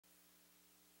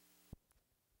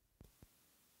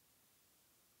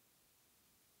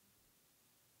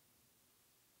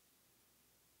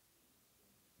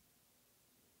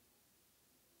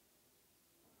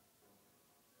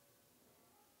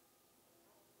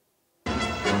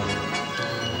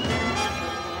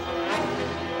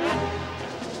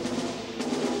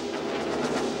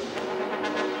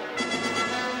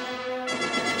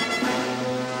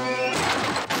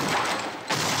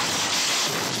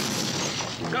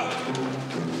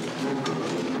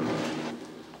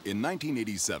In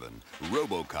 1987,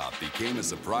 Robocop became a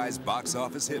surprise box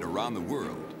office hit around the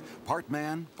world. Part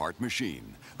man, part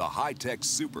machine, the high-tech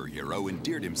superhero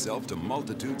endeared himself to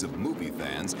multitudes of movie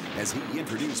fans as he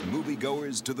introduced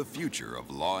moviegoers to the future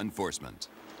of law enforcement.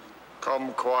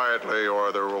 Come quietly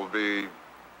or there will be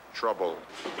trouble.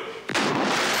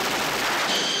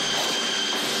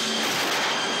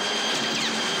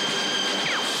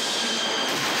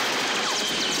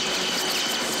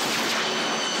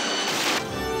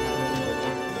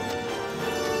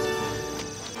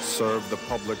 Serve the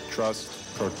public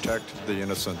trust, protect the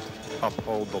innocent,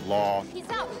 uphold the law. He's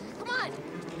out. Come on.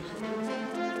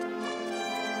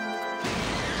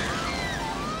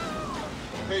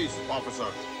 Peace, officer.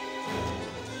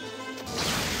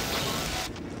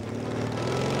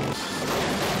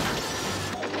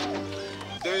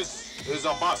 This is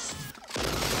a bust.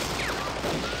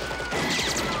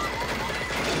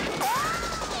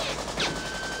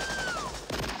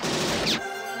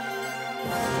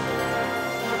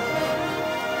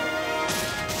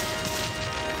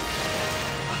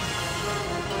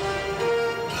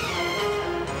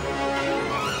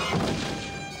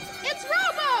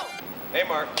 Hey,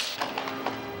 Mark.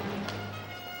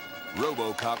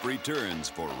 Robocop returns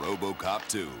for Robocop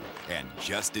 2, and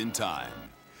just in time.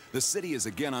 The city is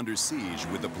again under siege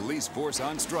with the police force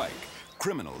on strike.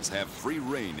 Criminals have free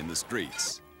reign in the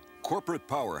streets. Corporate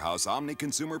powerhouse Omni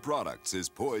Consumer Products is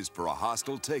poised for a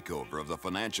hostile takeover of the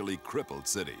financially crippled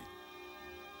city.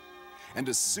 And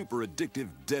a super addictive,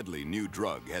 deadly new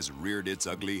drug has reared its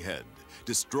ugly head,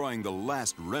 destroying the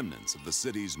last remnants of the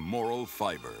city's moral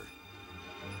fiber.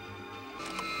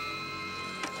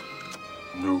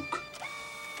 Nuke.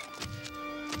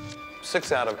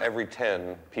 6 out of every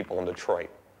 10 people in Detroit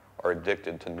are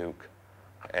addicted to nuke.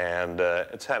 And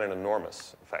it's had an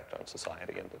enormous effect on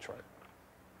society in Detroit.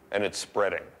 And it's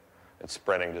spreading. It's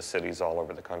spreading to cities all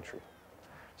over the country.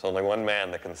 There's only one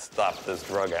man that can stop this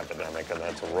drug epidemic, and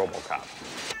that's a Robocop.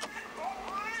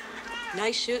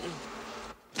 Nice shooting.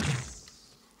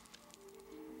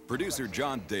 Producer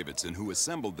John Davidson, who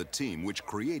assembled the team which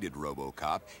created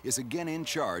Robocop, is again in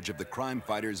charge of the crime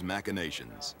fighter's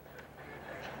machinations.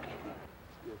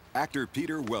 Actor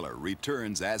Peter Weller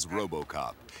returns as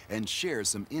Robocop and shares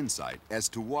some insight as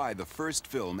to why the first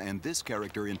film, and this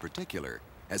character in particular,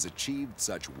 has achieved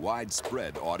such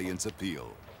widespread audience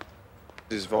appeal.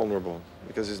 He's vulnerable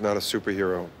because he's not a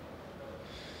superhero.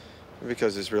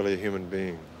 Because he's really a human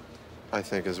being, I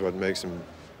think, is what makes him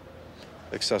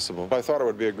accessible. I thought it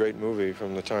would be a great movie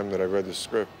from the time that I read the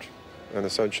script. And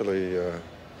essentially,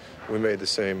 we made the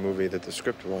same movie that the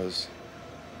script was.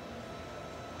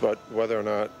 But whether or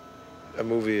not a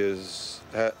movie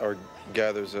or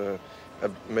gathers a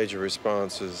major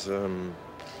response is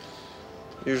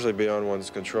usually beyond one's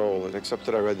control, except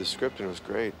that I read the script and it was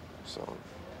great. So,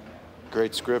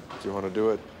 great script, you want to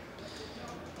do it.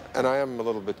 And I am a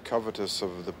little bit covetous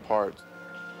of the part.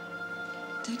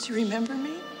 Don't you remember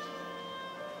me?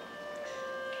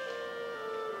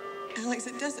 Alex,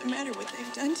 it doesn't matter what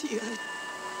they've done to you.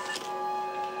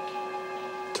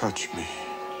 Touch me.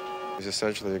 He's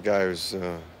essentially a guy who's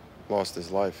lost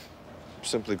his life.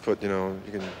 Simply put, you know,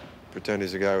 you can pretend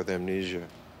he's a guy with amnesia.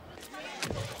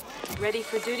 Ready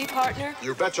for duty, partner?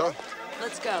 You betcha.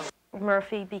 Let's go.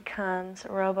 Murphy becomes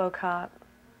Robocop,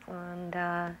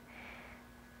 and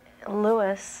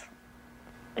Lewis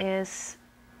is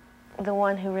the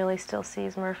one who really still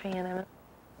sees Murphy in him.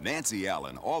 Nancy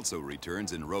Allen also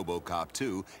returns in Robocop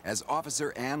 2 as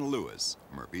Officer Ann Lewis,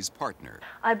 Murphy's partner.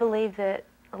 I believe that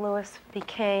Lewis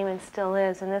became and still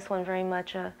is, in this one, very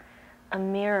much a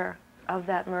mirror of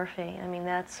that Murphy. I mean,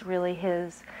 that's really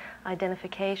his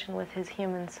identification with his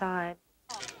human side.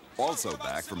 Also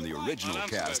back from the original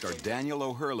cast are Daniel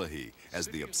O'Herlihy as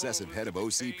the obsessive head of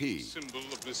OCP,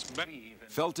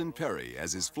 Felton Perry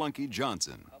as his flunky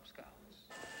Johnson,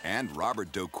 and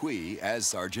Robert Doquy as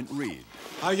Sergeant Reed.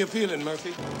 How you feeling,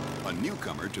 Murphy? A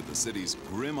newcomer to the city's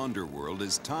grim underworld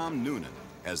is Tom Noonan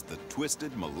as the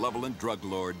twisted, malevolent drug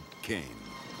lord, Kane.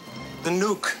 The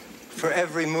nuke for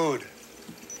every mood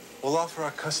will offer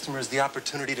our customers the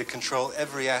opportunity to control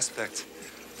every aspect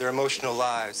of their emotional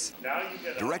lives.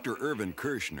 Director Irvin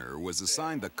Kershner was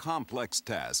assigned the complex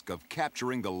task of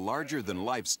capturing the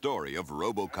larger-than-life story of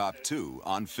Robocop 2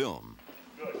 on film.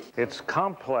 It's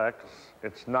complex.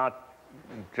 It's not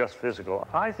just physical.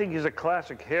 I think he's a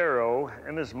classic hero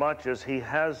in as much as he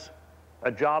has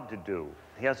a job to do.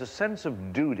 He has a sense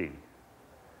of duty.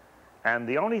 And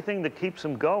the only thing that keeps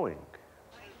him going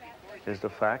is the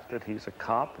fact that he's a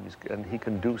cop and he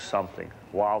can do something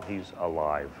while he's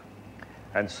alive.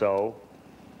 And so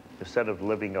instead of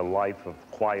living a life of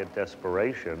quiet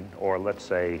desperation, or let's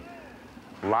say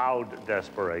loud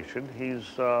desperation,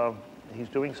 he's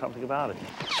doing something about it.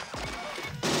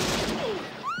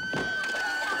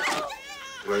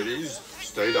 Ladies,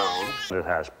 stay down. It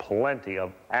has plenty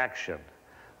of action.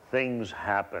 Things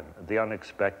happen, the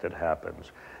unexpected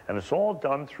happens, and it's all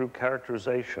done through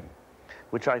characterization,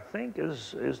 which I think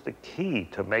is the key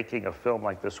to making a film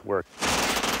like this work.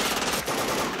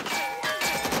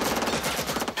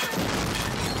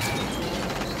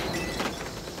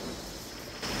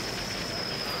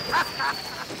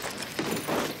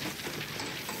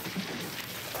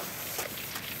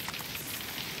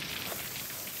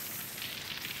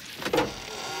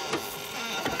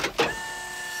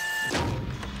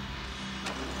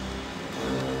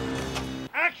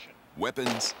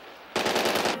 Weapons,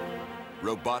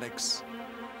 robotics,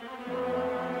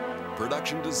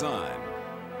 production design,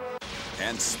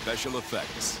 and special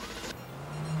effects.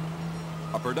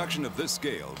 A production of this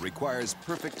scale requires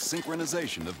perfect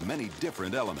synchronization of many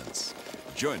different elements.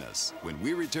 Join us when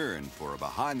we return for a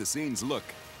behind-the-scenes look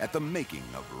at the making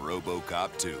of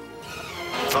Robocop 2.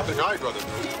 Something I'd rather do.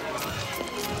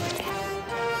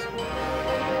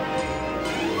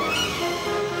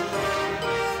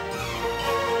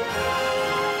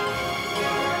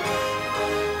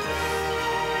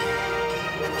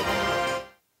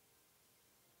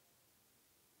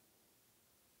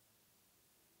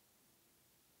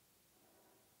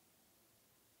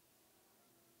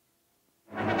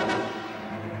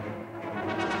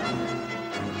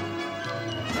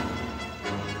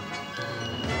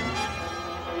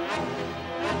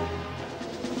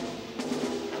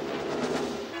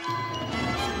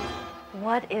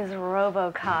 What is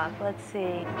Robocop? Let's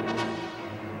see.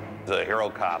 The hero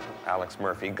cop, Alex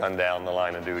Murphy, gunned down the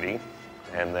line of duty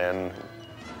and then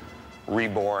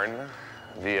reborn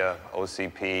via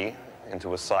OCP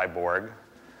into a cyborg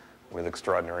with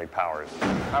extraordinary powers.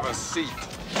 Have a seat.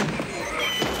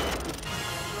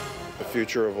 The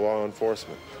future of law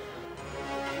enforcement.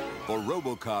 For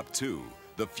Robocop 2,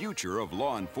 the future of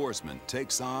law enforcement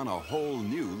takes on a whole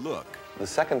new look. The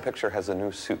second picture has a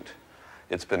new suit.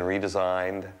 It's been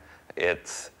redesigned.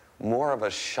 It's more of a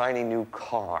shiny new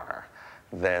car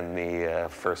than the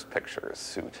first picture's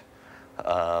suit.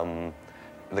 The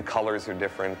colors are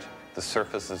different. The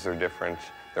surfaces are different.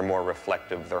 They're more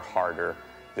reflective. They're harder.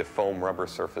 The foam rubber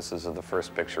surfaces of the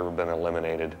first picture have been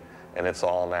eliminated, and it's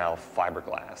all now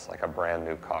fiberglass, like a brand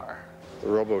new car. The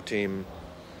Robo team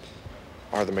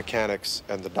are the mechanics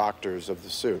and the doctors of the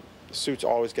suit. The suit's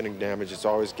always getting damaged. It's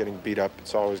always getting beat up.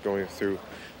 It's always going through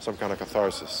some kind of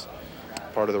catharsis.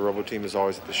 Part of the Robo team is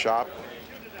always at the shop.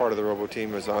 Part of the Robo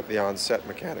team is the on-set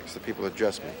mechanics, the people that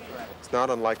dress me. It's not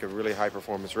unlike a really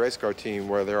high-performance race car team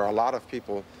where there are a lot of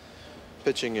people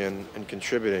pitching in and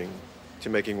contributing to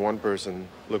making one person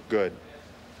look good.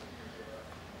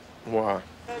 Wow.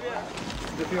 Do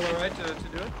you feel all right to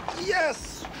do it?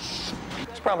 Yes!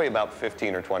 It's probably about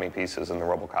 15 or 20 pieces in the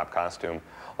Robocop costume.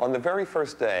 On the very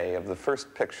first day of the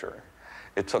first picture,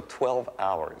 it took 12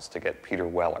 hours to get Peter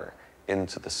Weller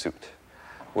into the suit.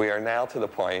 We are now to the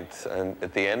point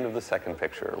at the end of the second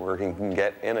picture where he can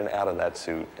get in and out of that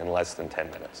suit in less than 10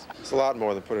 minutes. It's a lot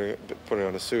more than putting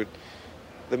on a suit.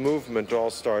 The movement all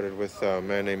started with a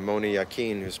man named Moni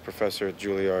Yakin, who's a professor at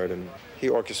Juilliard, and he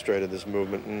orchestrated this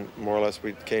movement, and more or less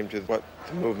we came to what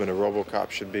the movement of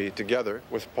Robocop should be together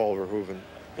with Paul Verhoeven,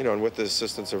 you know, and with the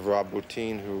assistance of Rob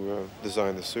Bottin, who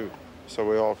designed the suit. So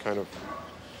we all kind of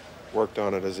worked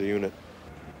on it as a unit.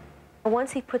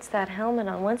 Once he puts that helmet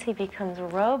on, once he becomes a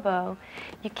Robo,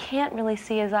 you can't really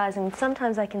see his eyes. I mean,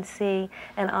 sometimes I can see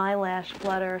an eyelash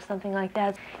flutter or something like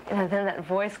that, and then that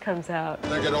voice comes out.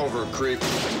 Think it over, creep.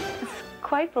 It's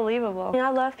quite believable. I mean, I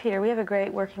love Peter. We have a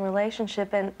great working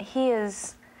relationship, and he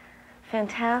is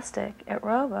fantastic at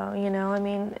Robo, you know. I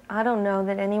mean, I don't know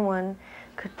that anyone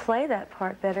could play that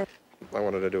part better. I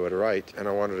wanted to do it right, and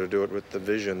I wanted to do it with the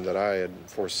vision that I had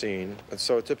foreseen. And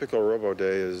so a typical Robo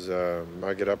day is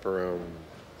I get up around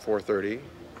 4:30,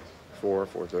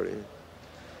 4:30.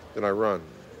 Then I run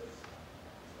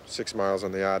 6 miles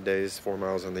on the odd days, 4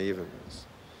 miles on the evens.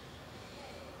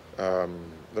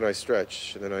 Then I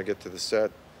stretch, and then I get to the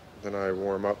set. Then I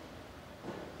warm up,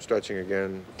 stretching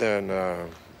again. Then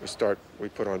we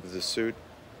put on the suit,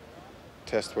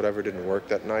 test whatever didn't work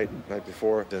that night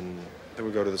before. Then we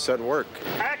go to the set and work.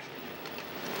 Action!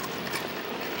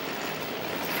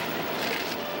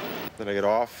 Then I get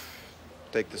off,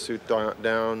 take the suit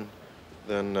down.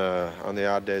 Then on the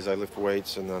odd days I lift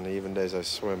weights, and on the even days I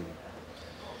swim.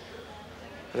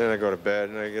 And then I go to bed,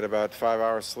 and I get about 5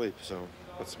 hours sleep, so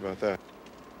that's about that.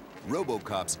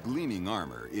 Robocop's gleaming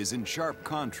armor is in sharp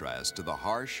contrast to the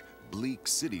harsh, bleak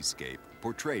cityscape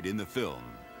portrayed in the film.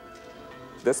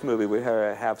 This movie, we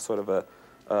have sort of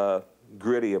a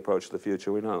gritty approach to the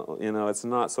future. We don't, you know, it's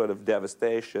not sort of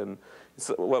devastation. It's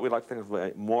what we like to think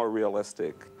of more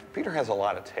realistic. Peter has a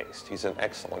lot of taste. He's an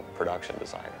excellent production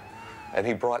designer. And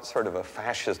he brought sort of a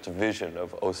fascist vision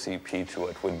of OCP to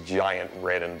it, with giant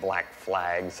red and black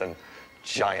flags and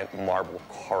giant marble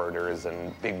corridors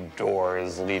and big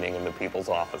doors leading into people's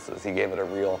offices. He gave it a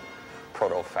real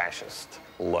proto-fascist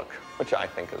look, which I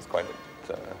think is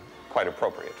quite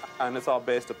appropriate. And it's all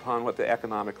based upon what the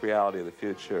economic reality of the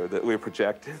future that we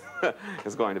project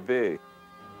is going to be.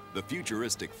 The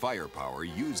futuristic firepower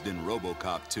used in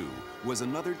Robocop 2 was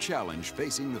another challenge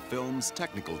facing the film's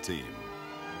technical team.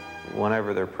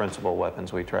 Whenever they're principal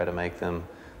weapons, we try to make them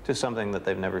to something that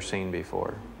they've never seen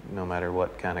before, no matter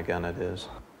what kind of gun it is.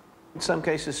 In some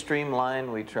cases,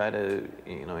 streamline. We try to,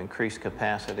 you know, increase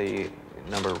capacity,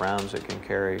 number of rounds it can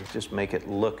carry, just make it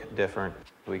look different.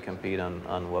 We compete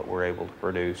on what we're able to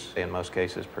produce, in most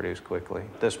cases produce quickly.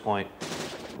 At this point,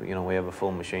 you know, we have a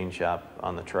full machine shop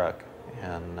on the truck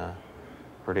and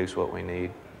produce what we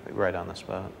need right on the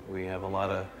spot. We have a lot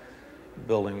of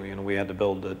building, you know, we had to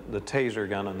build the taser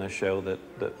gun on this show that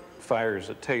fires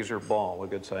a taser ball, a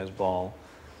good-sized ball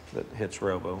that hits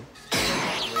Robo.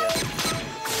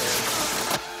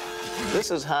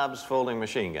 This is Hobbs' folding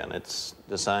machine gun. It's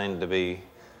designed to be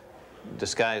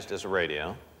disguised as a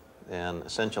radio, and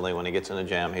essentially when he gets in a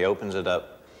jam, he opens it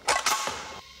up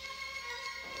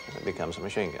and it becomes a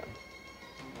machine gun.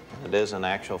 It is an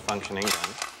actual functioning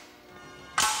gun.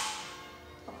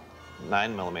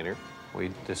 9mm. We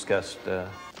discussed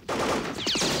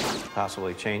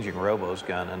possibly changing Robo's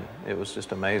gun, and it was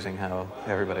just amazing how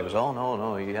everybody was, oh,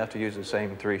 no, you have to use the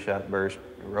same 3-shot burst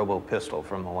Robo pistol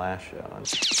from the last show. And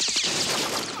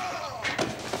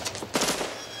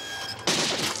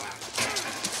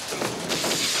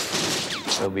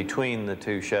so between the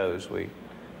two shows, we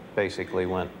basically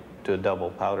went to a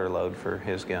double powder load for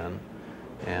his gun,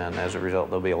 and as a result,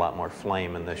 there'll be a lot more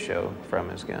flame in this show from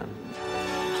his gun.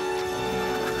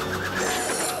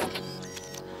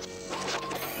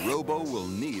 Robo will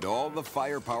need all the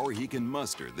firepower he can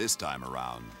muster this time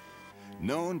around.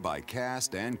 Known by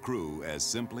cast and crew as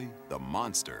simply the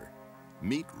Monster,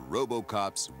 meet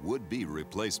Robocop's would-be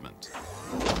replacement.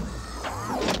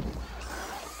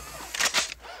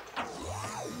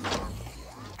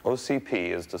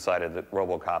 OCP has decided that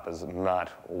Robocop is not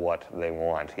what they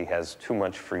want. He has too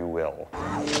much free will.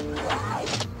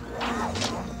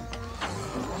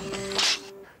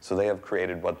 So they have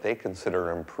created what they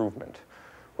consider an improvement,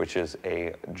 which is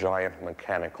a giant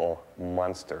mechanical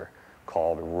monster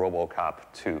called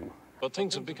Robocop 2. But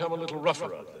things have become a little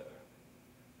rougher out there.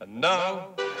 And now,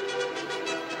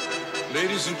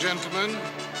 ladies and gentlemen,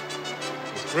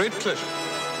 with great pleasure,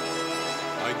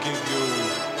 I give you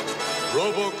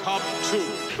Robocop 2.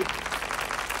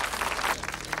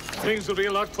 Things will be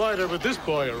a lot quieter with this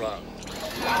boy around.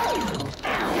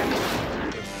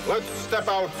 Let's step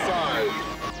outside.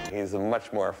 He's a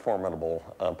much more formidable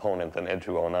opponent than Ed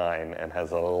 209 and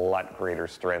has a lot greater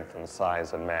strength and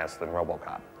size and mass than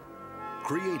Robocop.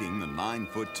 Creating the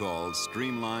 9-foot-tall,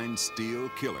 streamlined steel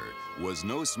killer was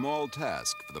no small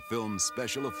task for the film's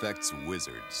special effects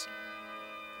wizards.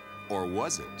 Or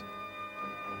was it?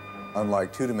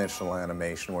 Unlike two-dimensional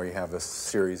animation, where you have a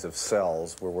series of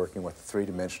cells, we're working with a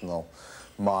three-dimensional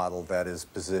model that is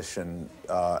positioned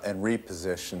and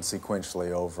repositioned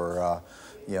sequentially over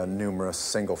numerous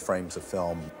single frames of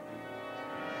film.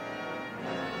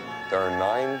 There are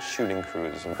 9 shooting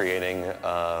crews creating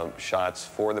shots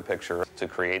for the picture to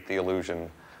create the illusion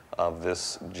of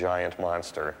this giant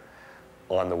monster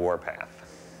on the warpath.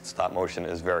 Stop motion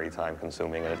is very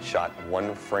time-consuming, and it's shot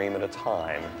 1 frame at a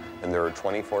time, and there are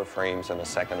 24 frames in a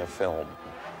second of film.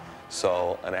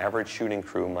 So an average shooting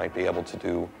crew might be able to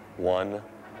do 1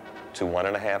 to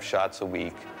 1.5 shots a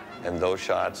week, and those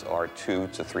shots are 2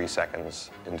 to 3 seconds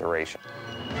in duration.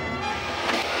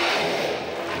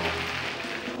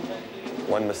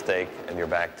 One mistake, and you're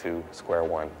back to square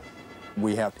one.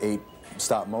 We have 8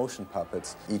 stop-motion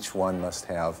puppets. Each one must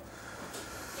have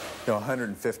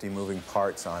 150 moving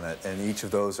parts on it, and each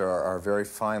of those are very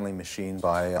finely machined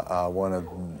by one of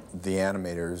the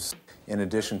animators, in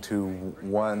addition to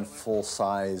 1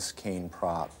 full-size cane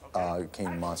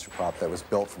monster prop that was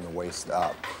built from the waist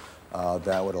up.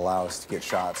 That would allow us to get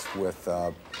shots with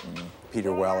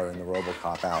Peter Weller in the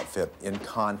Robocop outfit in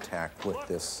contact with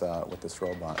this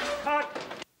robot. Cut!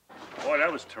 Boy,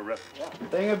 that was terrific.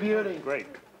 Thing of beauty. Great.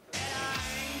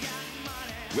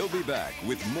 We'll be back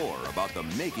with more about the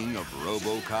making of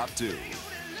Robocop 2,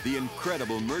 the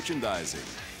incredible merchandising,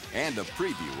 and a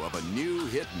preview of a new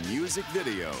hit music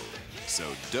video. So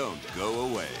don't go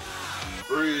away.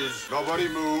 Freeze, nobody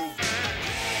move.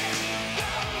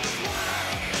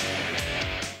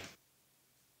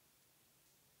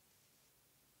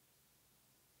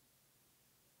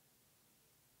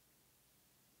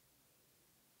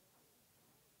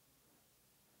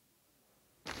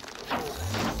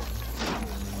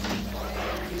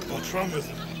 What's wrong with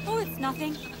him? Oh, it's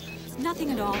nothing. It's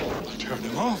nothing at all. Turn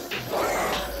him off.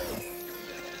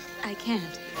 I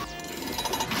can't.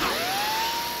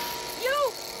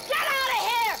 You! Get out of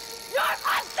here! You're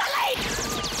obsolete!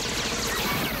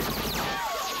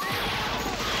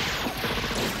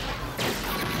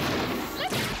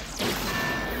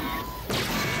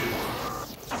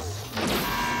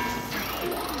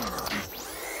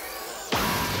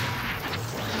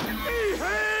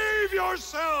 Behave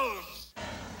yourselves!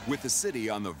 With the city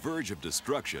on the verge of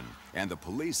destruction and the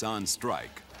police on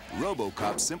strike,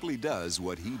 Robocop simply does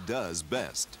what he does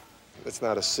best. It's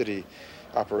not a city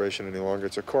operation any longer,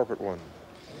 it's a corporate one.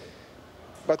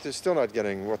 But they're still not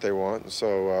getting what they want,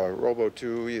 so Robo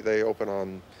 2, they open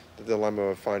on the dilemma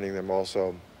of finding them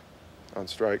also on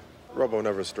strike. Robo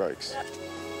never strikes.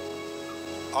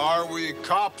 Are we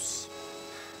cops?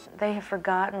 They have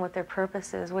forgotten what their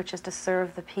purpose is, which is to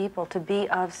serve the people, to be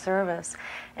of service.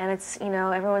 And it's, you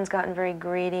know, everyone's gotten very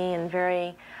greedy and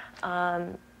very,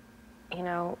 you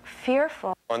know,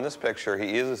 fearful. On this picture,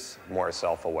 he is more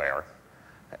self-aware,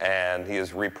 and he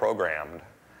is reprogrammed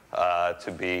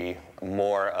to be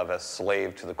more of a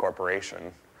slave to the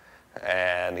corporation,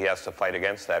 and he has to fight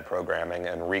against that programming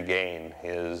and regain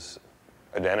his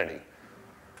identity.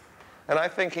 And I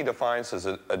think he defines his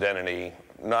identity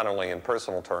not only in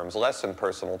personal terms, less in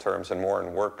personal terms and more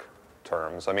in work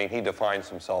terms. I mean, he defines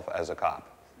himself as a cop.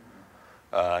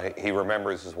 He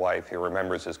remembers his wife, he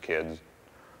remembers his kids,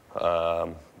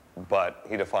 but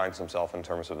he defines himself in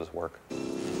terms of his work.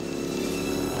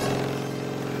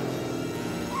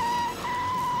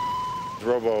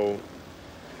 Robo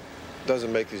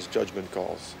doesn't make these judgment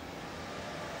calls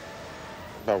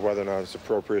about whether or not it's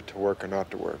appropriate to work or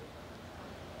not to work.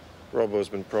 Robo's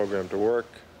been programmed to work.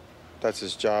 That's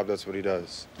his job, that's what he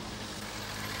does.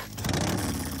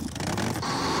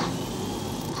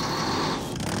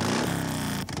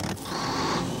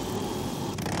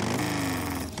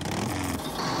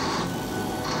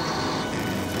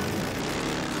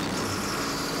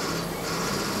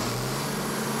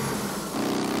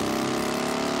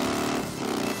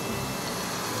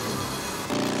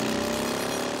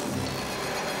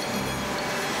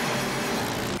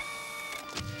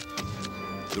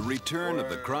 The return of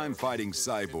the crime-fighting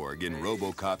cyborg in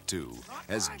Robocop 2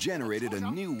 has generated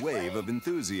a new wave of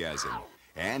enthusiasm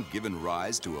and given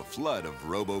rise to a flood of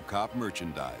Robocop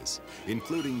merchandise,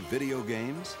 including video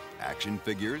games, action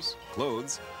figures,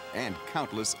 clothes, and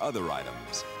countless other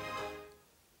items.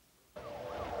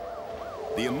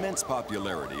 The immense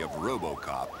popularity of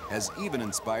Robocop has even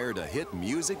inspired a hit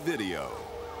music video.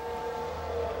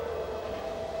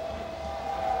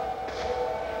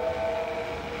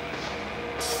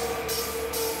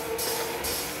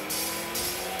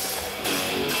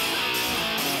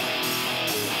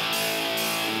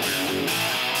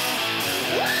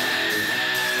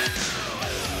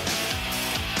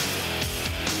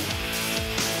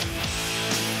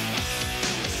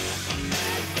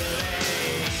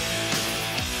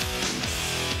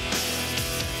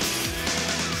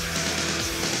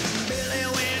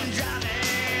 Billy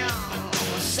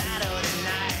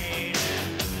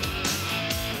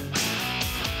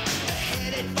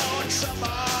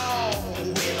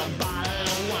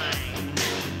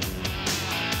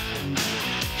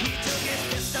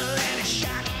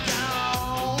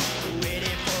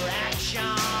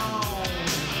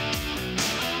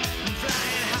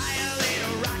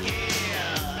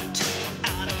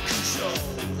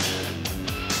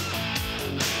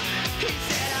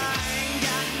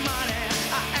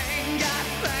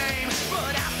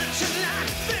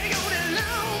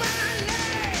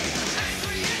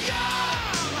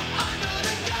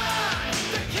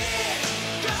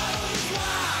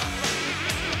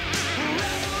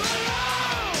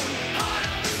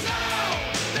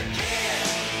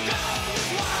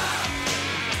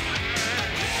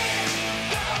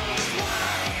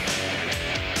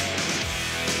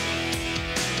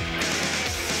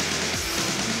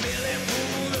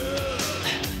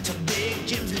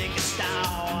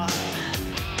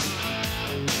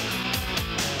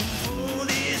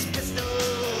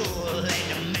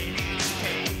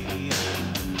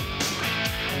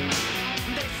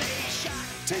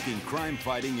Taking crime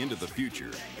fighting into the future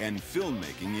and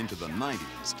filmmaking into the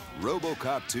 90s,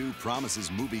 Robocop 2 promises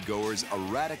moviegoers a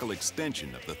radical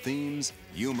extension of the themes,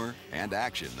 humor, and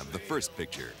action of the first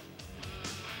picture.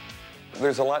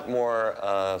 There's a lot more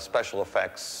special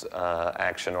effects,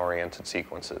 action-oriented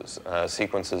sequences.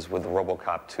 Sequences with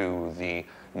Robocop 2, the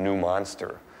new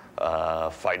monster,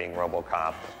 fighting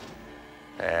Robocop,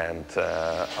 and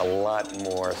a lot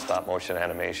more stop-motion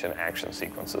animation action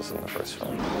sequences in the first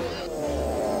film.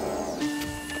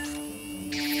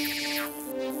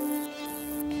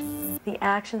 The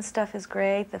action stuff is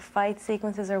great. The fight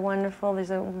sequences are wonderful. There's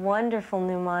a wonderful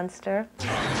new monster.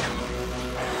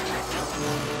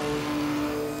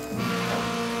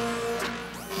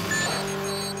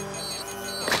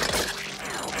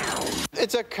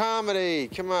 It's a comedy.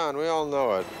 Come on, we all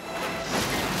know it.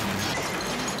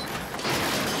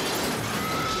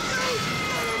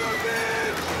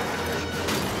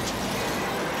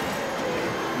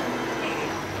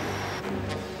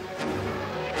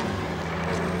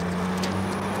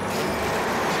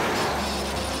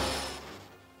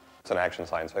 It's an action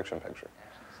science fiction picture.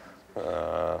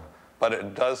 But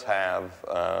it does have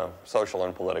social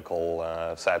and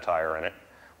political satire in it,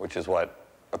 which is what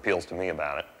appeals to me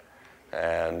about it.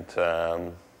 And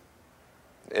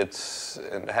it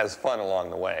has fun along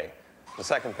the way. The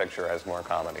second picture has more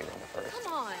comedy than the first.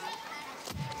 Come on.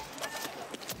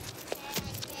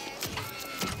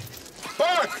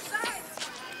 Back!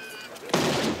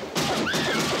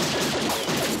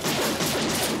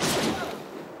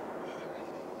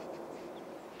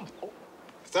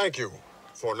 Thank you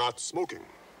for not smoking.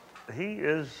 He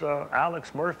is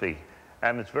Alex Murphy,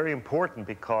 and it's very important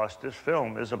because this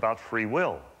film is about free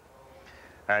will.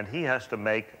 And he has to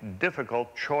make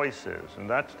difficult choices, and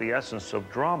that's the essence of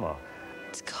drama.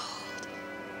 It's cold.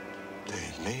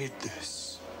 They made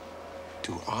this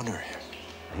to honor him.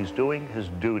 He's doing his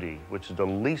duty, which is the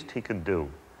least he can do.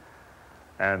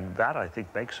 And that, I think,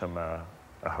 makes him a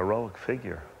heroic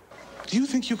figure. Do you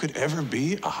think you could ever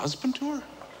be a husband to her?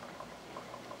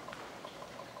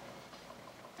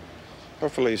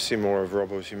 Hopefully you see more of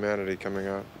Robo's humanity coming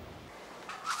out.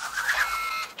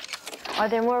 Are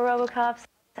there more Robocops?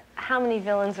 How many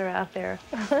villains are out there?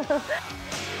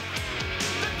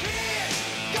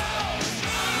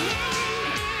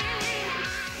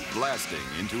 Blasting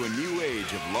into a new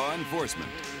age of law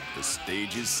enforcement, the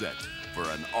stage is set for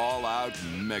an all-out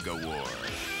mega war.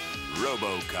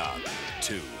 Robocop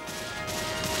 2.